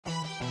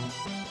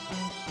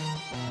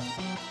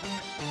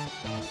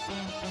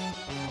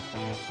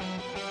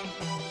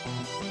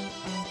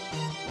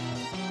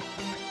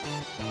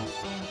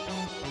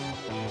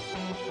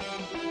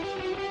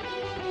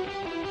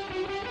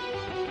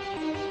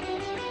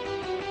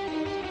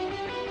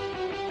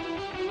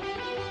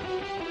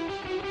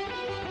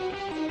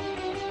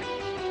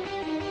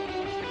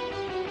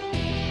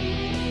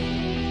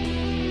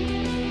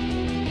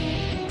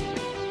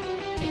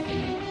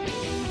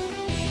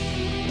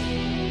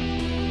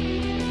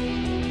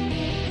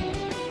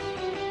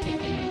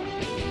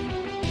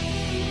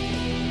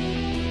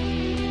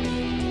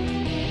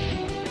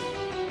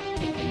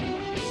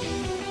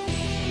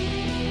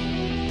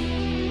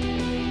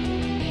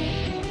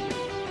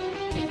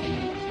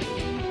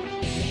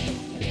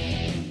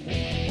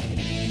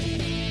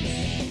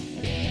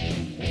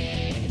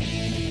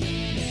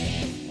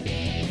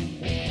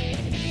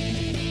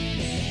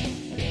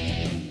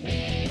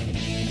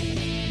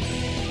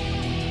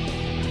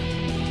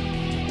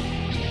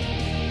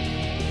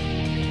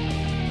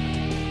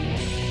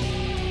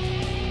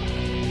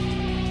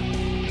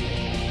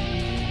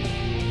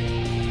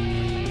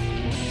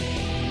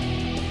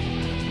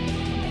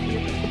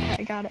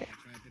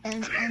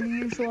and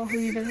unusual who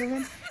you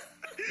visited?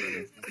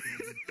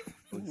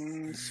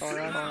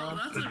 Sorry, I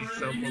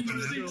don't know.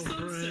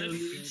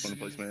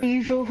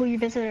 Unusual who you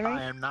visited,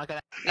 right? I am not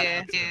gonna.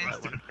 Yeah.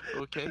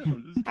 Okay.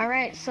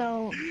 Alright,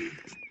 so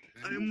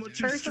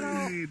first of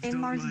all, in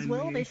Mars's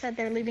will, they said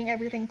they're leaving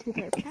everything to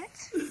their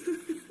pets.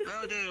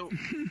 Oh, no.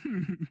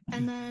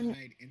 And then,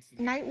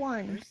 night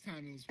 1,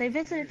 they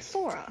visited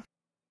Sora.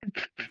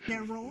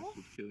 Their role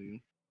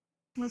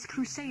was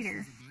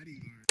Crusader.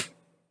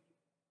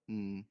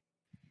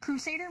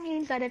 Crusader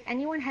means that if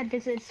anyone had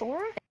visited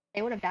Sora,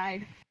 they would have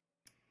died.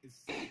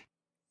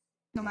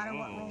 No matter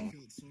what role.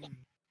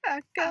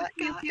 I got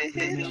you,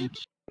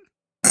 bitch.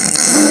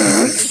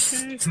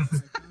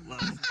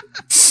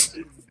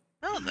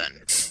 Well then.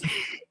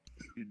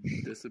 You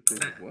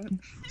dissipated what?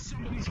 He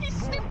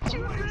snipped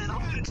your head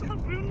off into the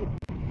room.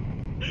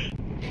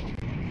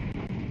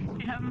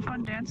 You having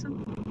fun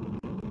dancing?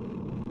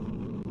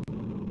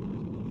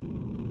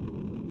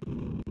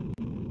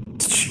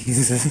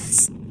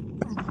 Jesus.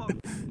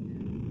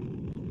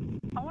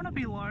 I wanna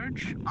be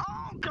large.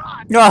 Oh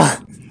god!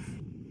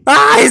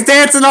 He's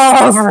dancing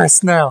all over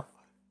us now.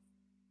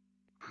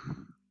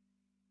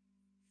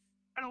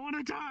 I don't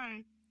wanna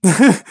die.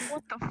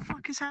 What the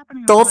fuck is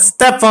happening? Don't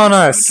step on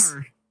us.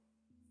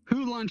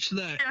 Who launched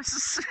that?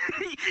 Yes.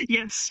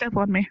 Yes, step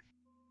on me.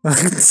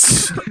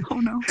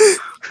 Oh no.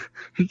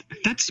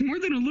 That's more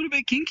than a little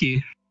bit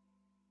kinky.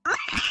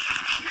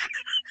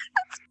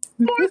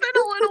 More than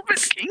a little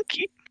bit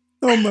kinky.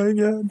 Oh my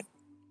god.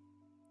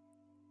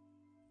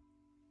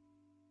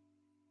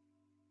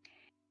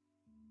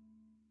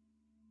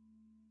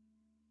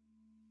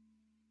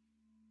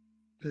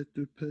 Pet.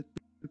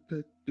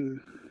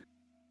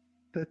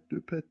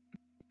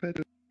 I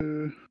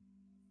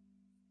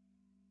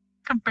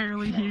can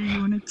barely hear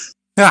you and it's...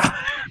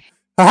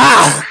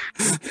 Ah!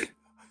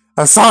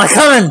 I saw it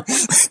coming!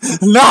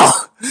 No!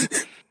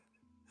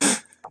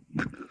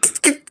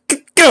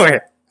 Get over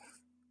here!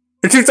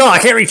 You're too tall, I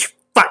can't reach!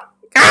 Fuck!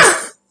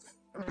 Ah!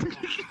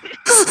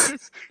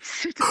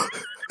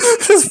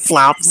 Just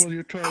flops. What are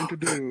you trying to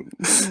do?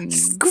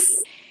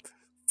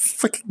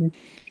 Fucking...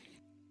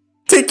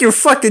 Take your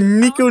fucking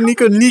Nico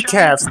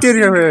kneecaps! Get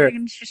over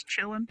here! Just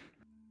chilling.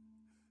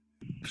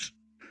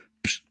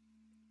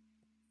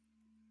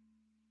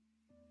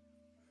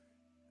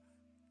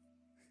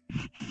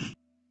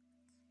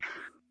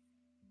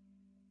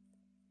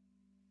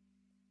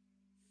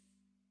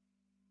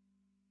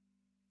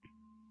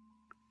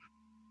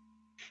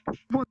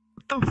 What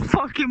the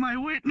fuck am I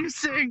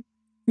witnessing?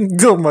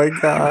 Oh my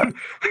god.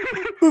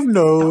 Who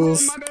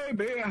knows? Hello, my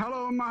baby.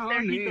 Hello, my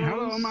honey.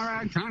 Hello, my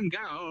ragtime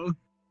gal.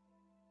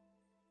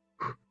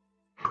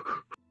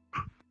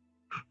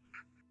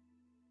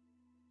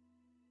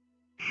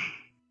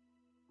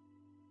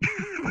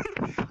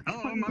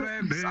 Hello, my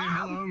baby.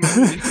 Hello, my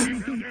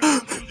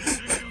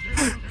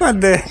What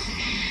the?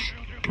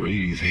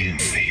 Breathe in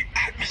the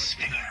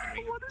atmosphere.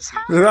 What is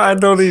happening? I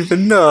don't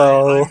even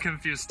know. I'm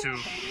confused too.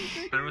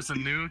 There was a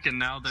nuke and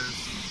now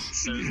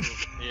there's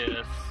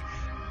yes.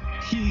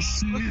 He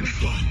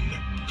sniffed.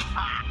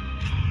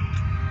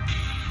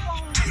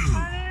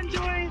 I didn't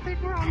do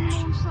anything wrong,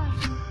 no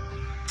second.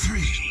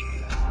 3,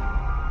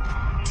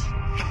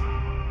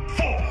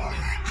 4.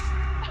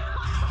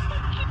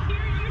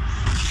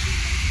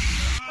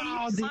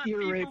 Oh, the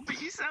ear rape.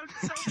 But you sound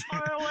so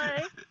far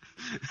away.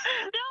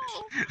 No!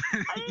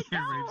 I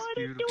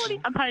didn't do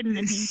anything. I'm hiding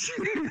in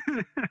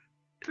here.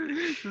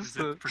 Is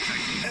it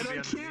protecting And the I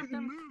enemy? can't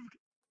move.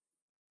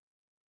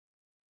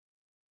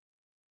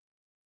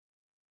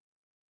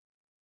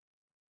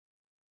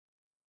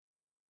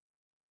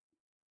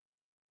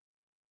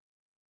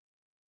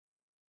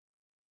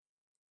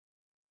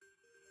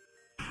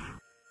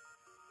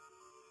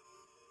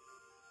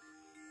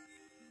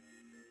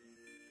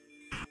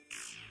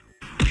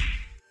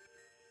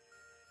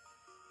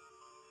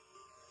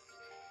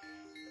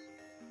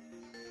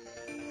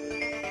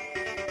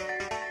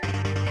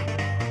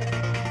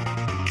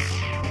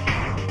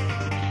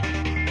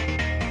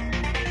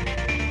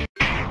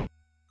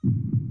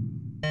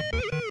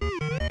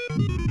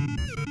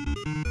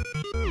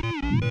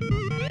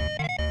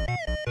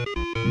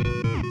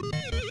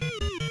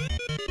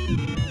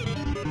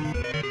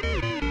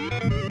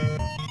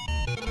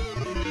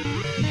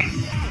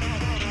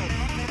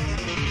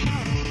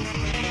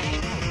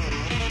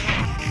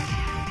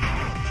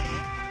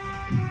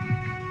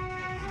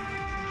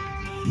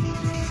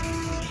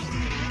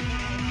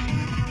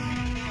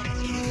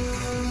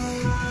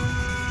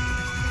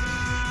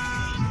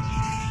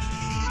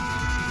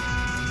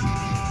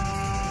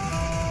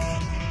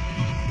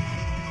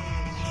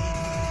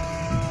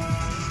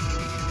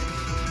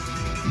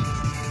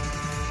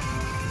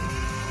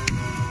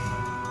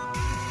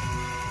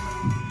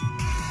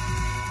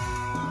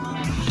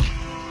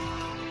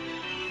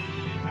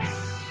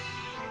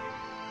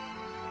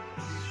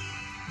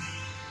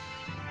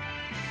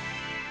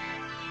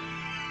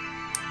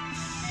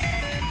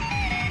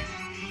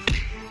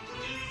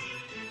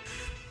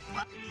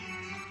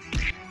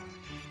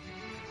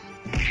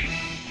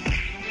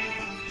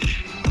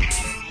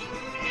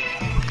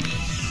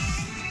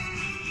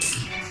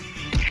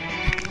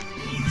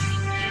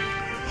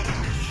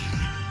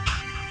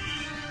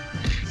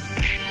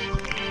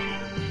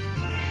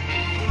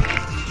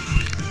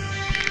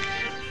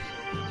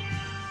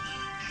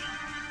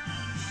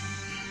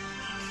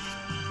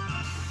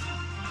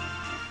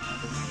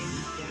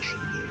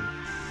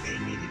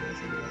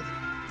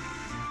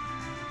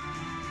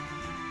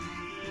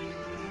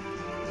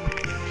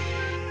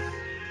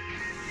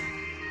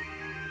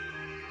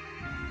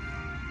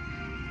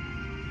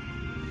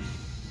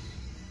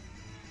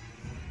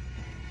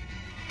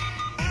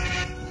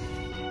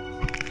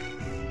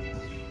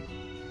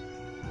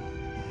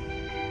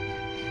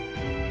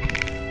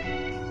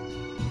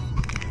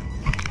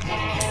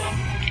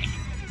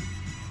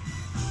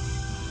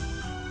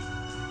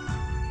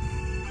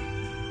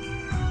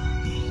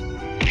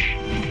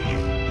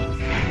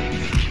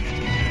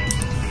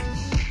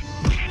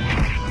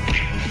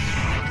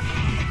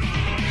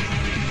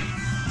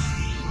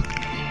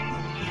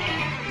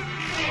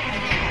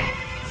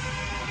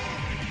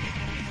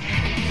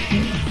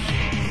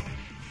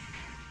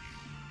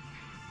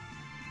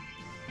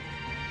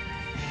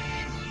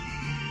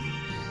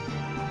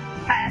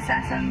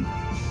 assassin.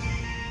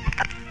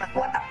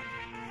 What the?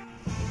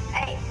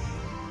 Hey.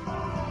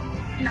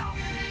 No.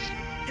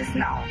 Just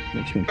no.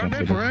 Go to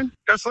bed, Brian.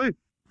 Go to sleep.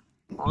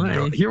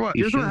 Why?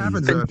 Here's what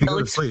happens if you go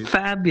to sleep.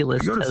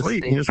 Fabulous. You go to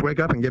sleep, you just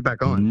wake up and get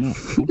back on.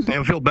 And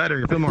you'll feel better.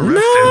 You'll feel more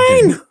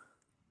rested.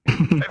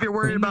 If you're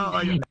worried about,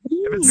 like, if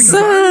it's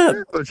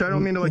because which I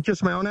don't mean to, like,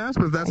 kiss my own ass,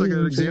 but if that's, like,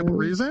 an example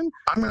reason,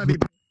 I'm going to be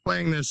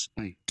playing this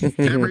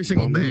every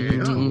single day.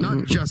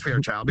 Not just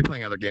VRChat. I'll be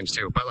playing other games,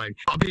 too. But, like,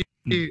 I'll be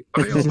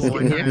available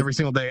like, every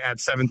single day at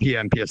 7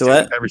 p.m. PST.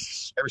 Every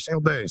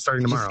single day,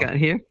 starting tomorrow. Just got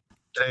here?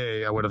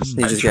 Today I would have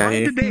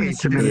tried today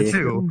to do it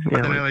too,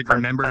 but then I like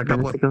remembered a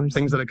couple of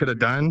things that I could have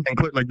done,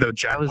 include like the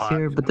jackpot. I was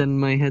here, but then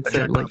my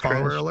headset like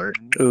crashed. Alert.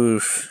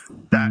 Oof.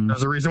 That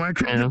was the reason why I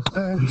couldn't.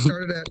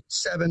 Started at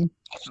 7.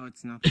 Oh,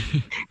 it's not.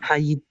 How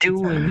you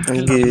doing?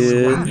 I'm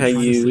good. How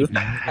you?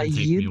 How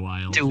you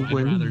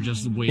doing? I'd rather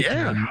just wait.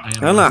 I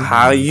don't know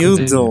how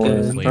you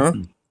doing, huh?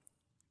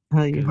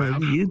 How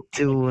you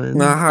doing?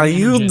 Nah, how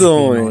you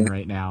doing?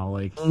 Right now,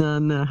 like.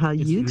 No, how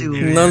you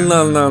doing?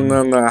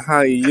 No,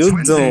 how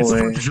you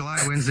doing? July,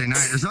 Wednesday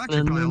night. There's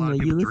actually probably a lot of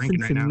people drinking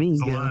right now. Me,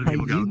 how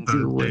you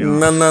doing?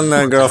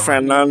 No,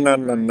 girlfriend.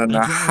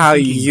 No. How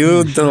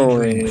you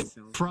doing?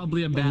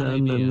 Probably a bad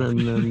idea.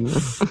 No.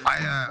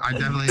 I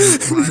definitely am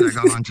glad I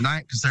got on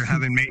tonight because they're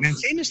having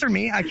maintenance. Hey, Mr.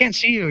 Me, I can't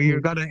see you.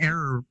 You've got an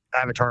error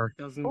avatar.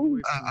 That's the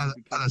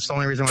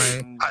only reason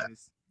why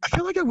I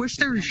feel like I wish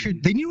they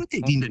knew what they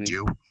need to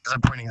do. Because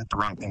I'm pointing at the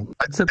wrong thing.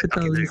 What's up with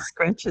those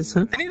scratches,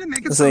 huh? They need to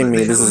make it this ain't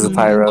me, this is a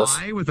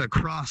Pyros. With a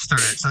cross through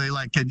it, so they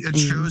like it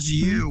shows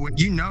you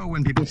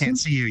when people can't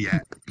see you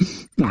yet.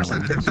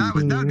 That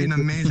would be an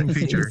amazing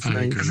feature.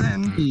 Because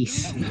then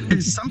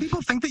some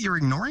people think that you're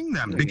ignoring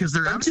them because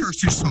their avatar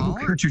is too small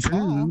or too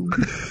tall.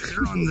 But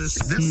they're on this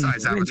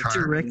size avatar.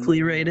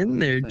 Directly right in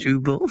there,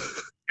 Jubal.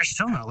 You're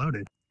still not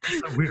loaded. That's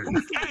so weird.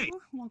 Hey,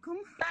 welcome.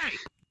 Hey.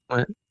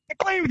 What? You're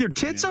playing with your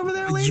tits over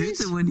there, ladies?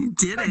 You're the one who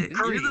did it.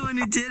 You're the one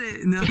who did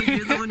it. No,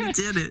 you're the one who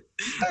did it.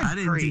 I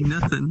didn't do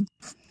nothing.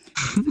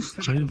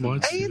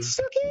 Hey, it's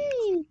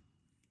okay.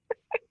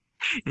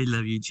 I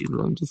love you,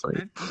 Jubal. I'm just like.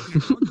 Okay,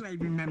 how do I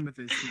remember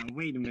this now?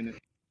 Wait a minute.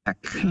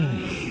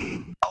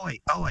 Oh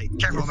wait,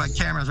 careful, my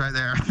camera's right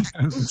there.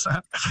 I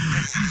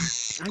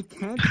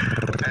can't.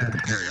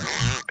 There we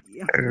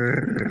go.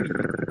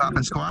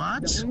 Popping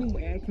squats. The only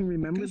way I can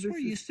remember this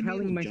is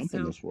telling myself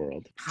in this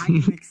world. high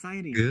and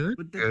exciting. Good.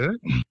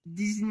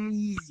 This is not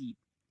easy.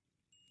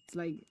 It's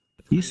like.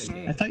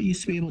 I thought you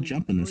used to be able to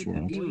jump in this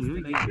world. I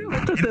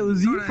thought that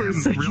was you for a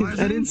second.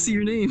 I didn't see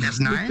your name. It's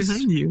nice.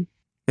 Behind you.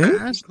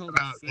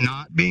 About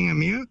not being a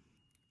mute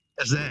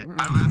is that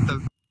I don't have to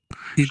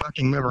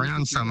fucking move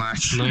around so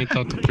much. I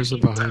thought the person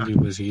behind you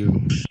was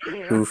you.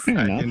 Oof.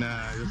 I can,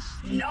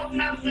 No.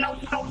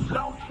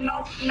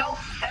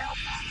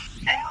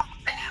 Help.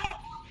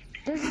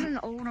 This is an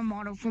older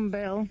model from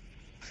Bill,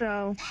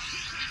 so.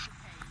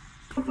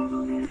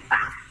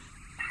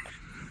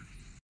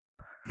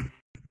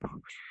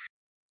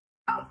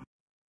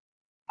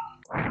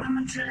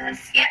 I'm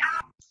just, yeah,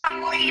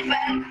 I'm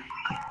leaving.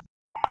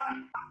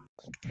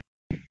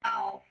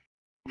 Oh.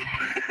 God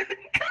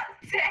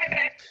damn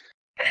it.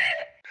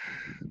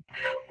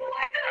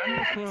 Why did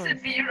I have to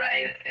be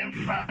right in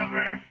front of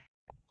her?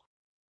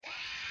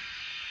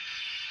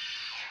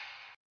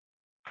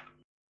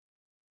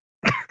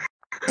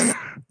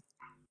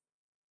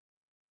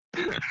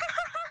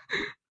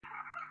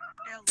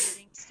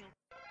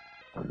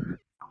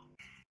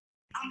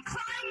 I'm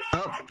climbing.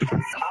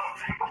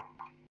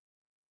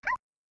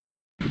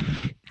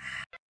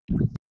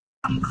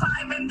 I'm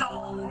climbing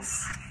those.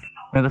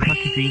 Where the fuck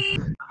is he?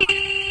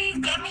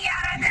 Get me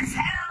out of this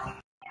hell.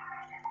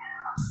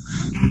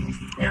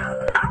 There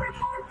are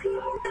more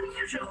people than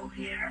usual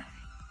here.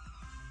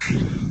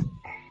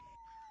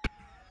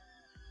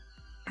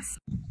 I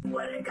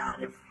swear to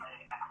God if...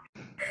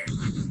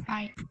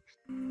 Hi.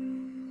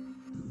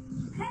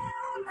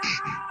 Hell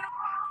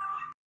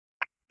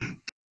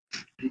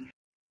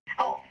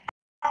no.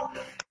 Oh.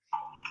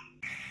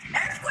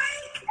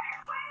 Earthquake!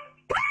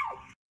 Woo!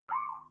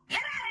 Get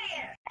out of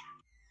here!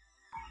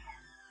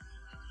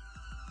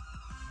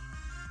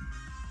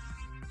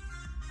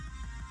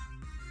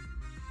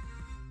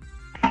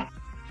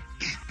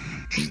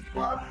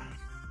 Well,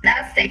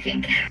 that's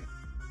taking care.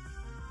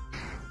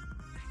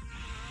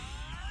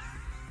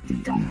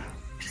 Don't.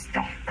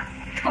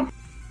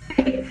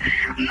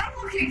 I'm not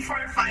looking for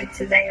a fight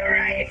today,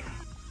 alright?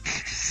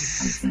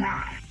 It's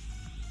not.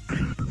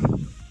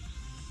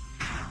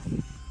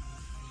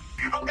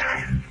 Oh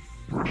god.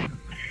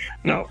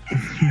 No.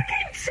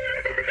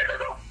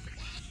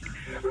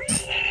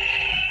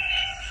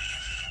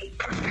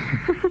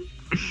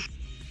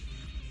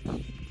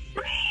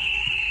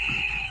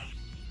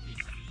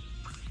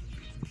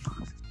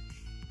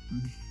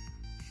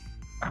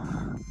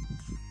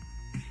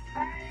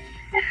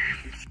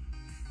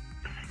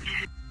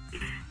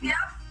 Yep,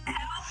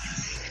 help.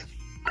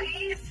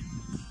 Please.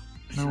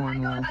 No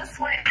one will. This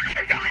way.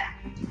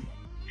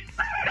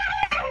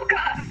 Oh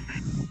god.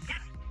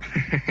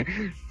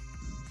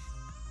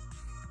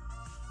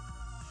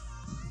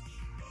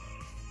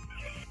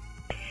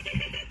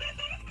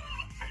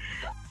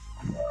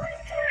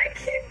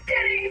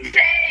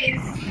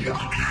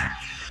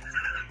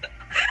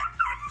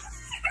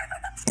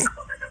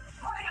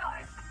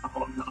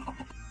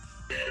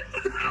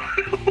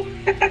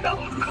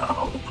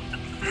 no.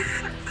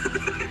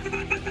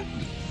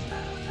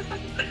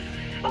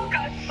 Oh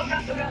god, oh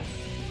god, oh god.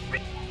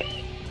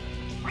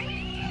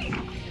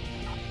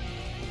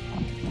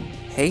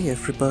 Hey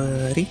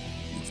everybody,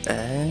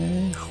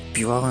 hope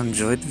you all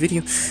enjoyed the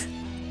video.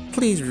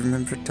 Please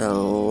remember to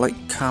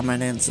like,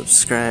 comment, and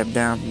subscribe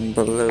down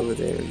below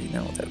there, you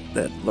know,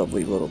 that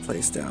lovely little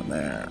place down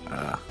there.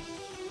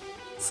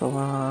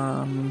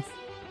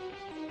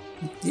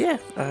 Yeah,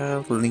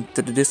 link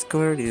to the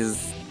Discord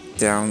is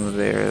down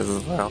there as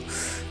well.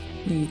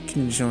 You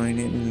can join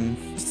in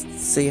and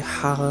say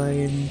hi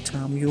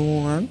anytime you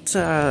want.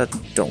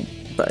 Don't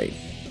bite.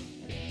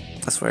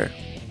 I swear.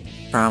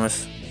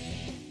 Promise.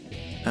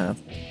 I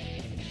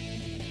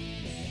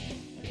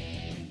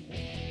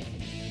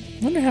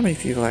wonder how many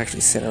people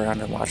actually sit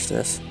around and watch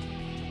this.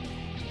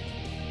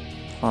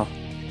 Huh.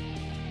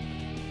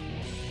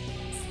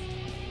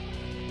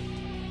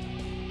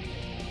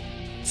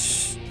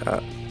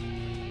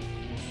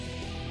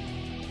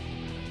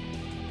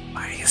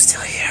 Why are you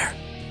still here?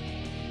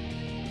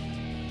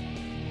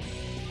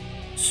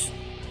 Shh.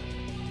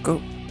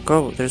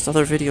 Go. There's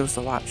other videos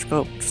to watch.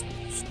 Go.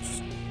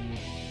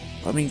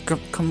 I mean,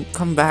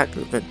 come back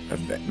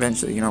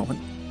eventually, you know.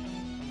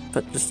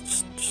 But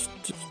just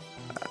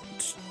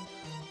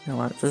you know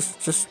what?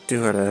 Just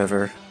do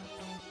whatever.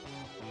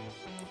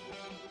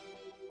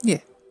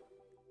 Yeah.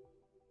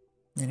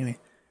 Anyway,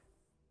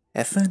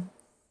 have fun.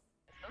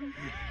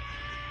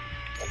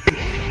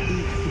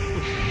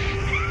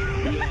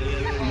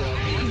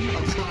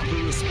 A proper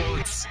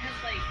response.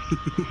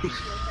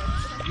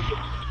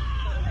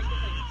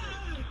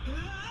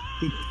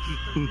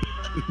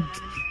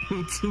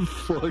 What the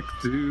fuck,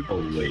 dude?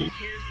 Oh wait.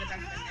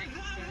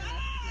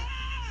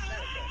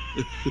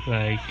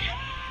 Like,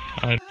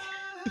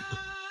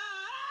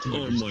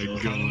 oh my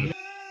god.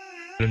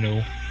 I don't know.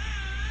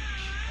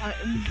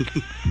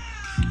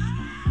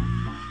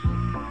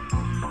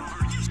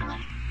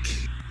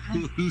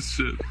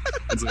 Shit.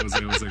 What's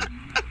that?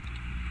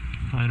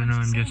 I don't know,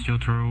 I'm just your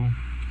troll.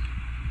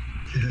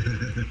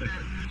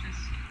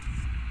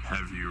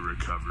 Have you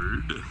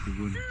recovered? I think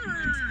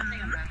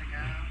I'm about to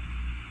go.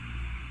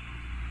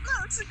 No,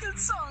 it's a good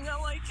song, I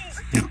like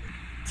it.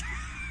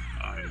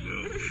 I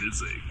know, it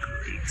is a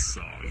great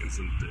song,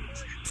 isn't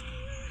it?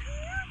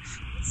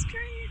 It's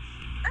great.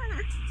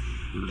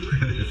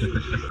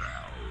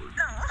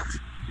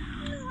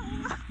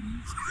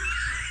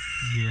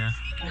 Yeah.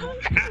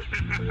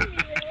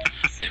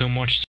 Too much